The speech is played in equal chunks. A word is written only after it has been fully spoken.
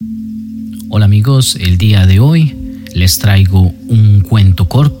Hola amigos, el día de hoy les traigo un cuento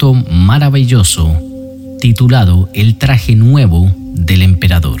corto maravilloso titulado El traje nuevo del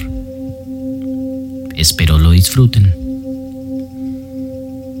emperador. Espero lo disfruten.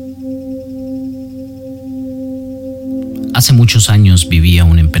 Hace muchos años vivía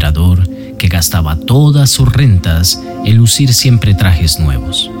un emperador que gastaba todas sus rentas en lucir siempre trajes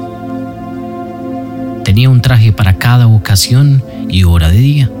nuevos. Tenía un traje para cada ocasión y hora de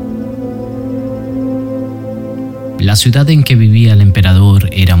día. La ciudad en que vivía el emperador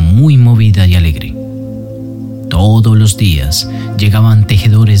era muy movida y alegre. Todos los días llegaban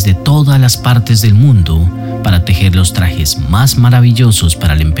tejedores de todas las partes del mundo para tejer los trajes más maravillosos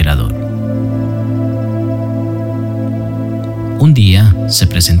para el emperador. Un día se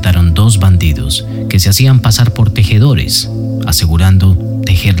presentaron dos bandidos que se hacían pasar por tejedores, asegurando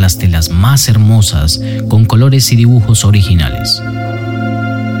tejer las telas más hermosas con colores y dibujos originales.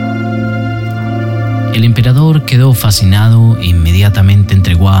 El emperador quedó fascinado e inmediatamente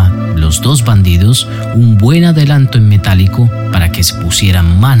entregó a los dos bandidos un buen adelanto en metálico para que se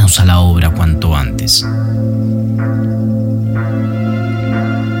pusieran manos a la obra cuanto antes.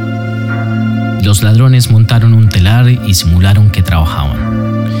 Los ladrones montaron un telar y simularon que trabajaban,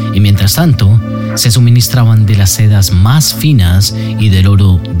 y mientras tanto se suministraban de las sedas más finas y del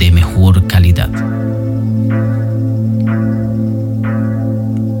oro de mejor calidad.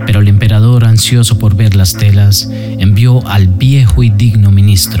 Pero el emperador, ansioso por ver las telas, envió al viejo y digno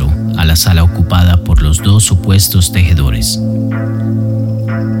ministro a la sala ocupada por los dos supuestos tejedores.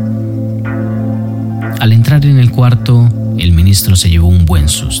 Al entrar en el cuarto, el ministro se llevó un buen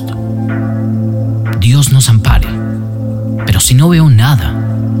susto. Dios nos ampare, pero si no veo nada.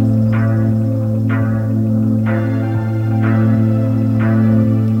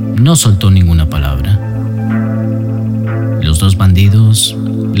 No soltó ninguna palabra. Los dos bandidos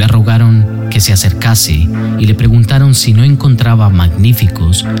le rogaron que se acercase y le preguntaron si no encontraba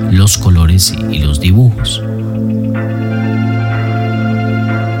magníficos los colores y los dibujos.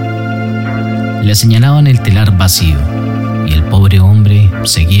 Le señalaban el telar vacío y el pobre hombre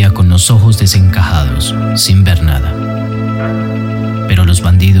seguía con los ojos desencajados, sin ver nada. Pero los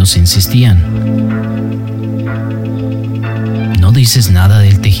bandidos insistían. ¿No dices nada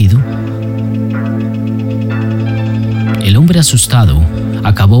del tejido? El hombre, asustado,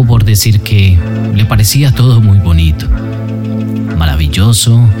 acabó por decir que le parecía todo muy bonito,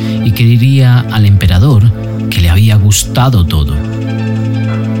 maravilloso, y que diría al emperador que le había gustado todo.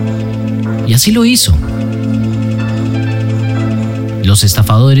 Y así lo hizo. Los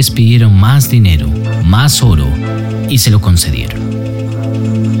estafadores pidieron más dinero, más oro, y se lo concedieron.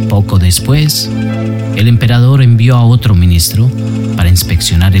 Poco después, el emperador envió a otro ministro para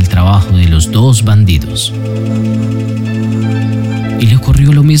inspeccionar el trabajo de los dos bandidos. Y le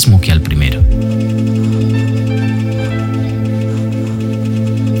ocurrió lo mismo que al primero.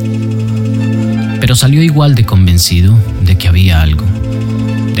 Pero salió igual de convencido de que había algo,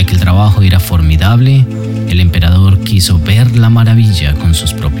 de que el trabajo era formidable. El emperador quiso ver la maravilla con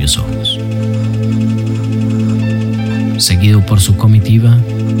sus propios ojos. Seguido por su comitiva,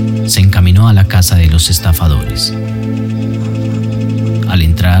 se encaminó a la casa de los estafadores. Al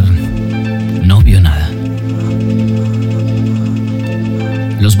entrar, no vio nada.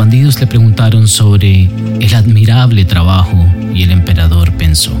 Los bandidos le preguntaron sobre el admirable trabajo y el emperador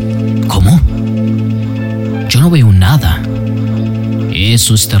pensó: ¿cómo? Yo no veo nada.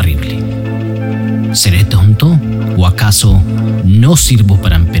 Eso es terrible. ¿Seré tonto o acaso no sirvo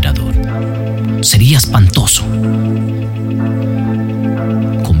para emperador? Sería espantoso.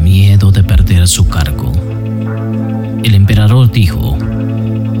 Con miedo de perder su cargo, el emperador dijo: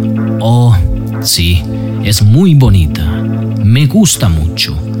 «Oh, sí, es muy bonita. Me gusta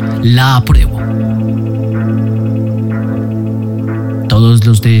mucho. La apruebo». Todos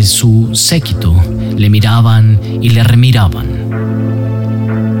los de su séquito le miraban y le remiraban.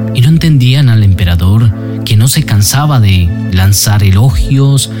 Y no entendían al emperador, que no se cansaba de lanzar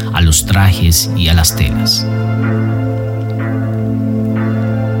elogios a los trajes y a las telas.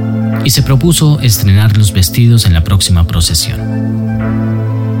 Y se propuso estrenar los vestidos en la próxima procesión.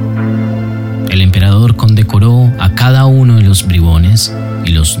 El emperador condecoró a cada uno de los bribones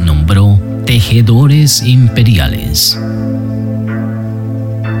y los nombró tejedores imperiales.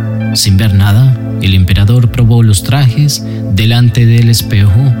 Sin ver nada, el emperador probó los trajes delante del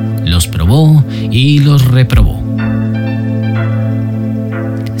espejo, los probó y los reprobó.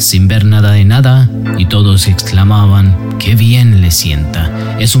 Sin ver nada de nada, y todos exclamaban: «¡Qué bien le sienta!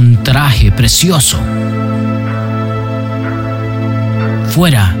 ¡Es un traje precioso!».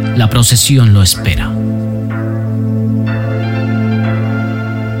 Fuera, la procesión lo espera.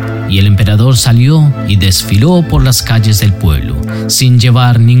 y el emperador salió y desfiló por las calles del pueblo sin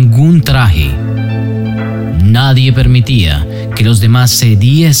llevar ningún traje. Nadie permitía que los demás se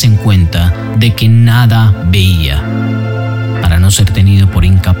diesen cuenta de que nada veía, para no ser tenido por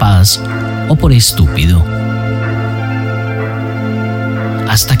incapaz o por estúpido.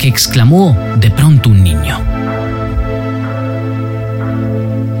 Hasta que exclamó de pronto un niño: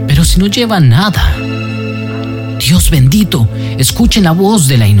 «Pero si no lleva nada». «Dios bendito, escuchen la voz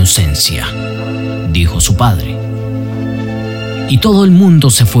de la inocencia», dijo su padre. Y todo el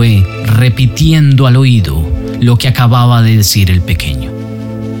mundo se fue repitiendo al oído lo que acababa de decir el pequeño.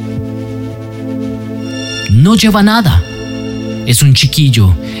 «No lleva nada. Es un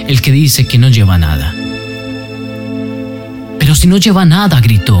chiquillo el que dice que no lleva nada». «Pero si no lleva nada»,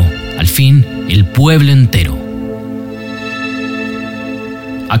 gritó al fin el pueblo entero.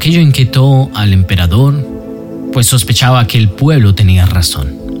 Aquello inquietó al emperador, pues sospechaba que el pueblo tenía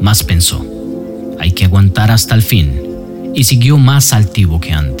razón, mas pensó: hay que aguantar hasta el fin, y siguió más altivo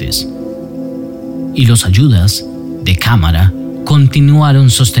que antes. Y los ayudas de cámara continuaron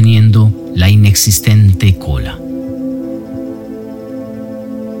sosteniendo la inexistente cola.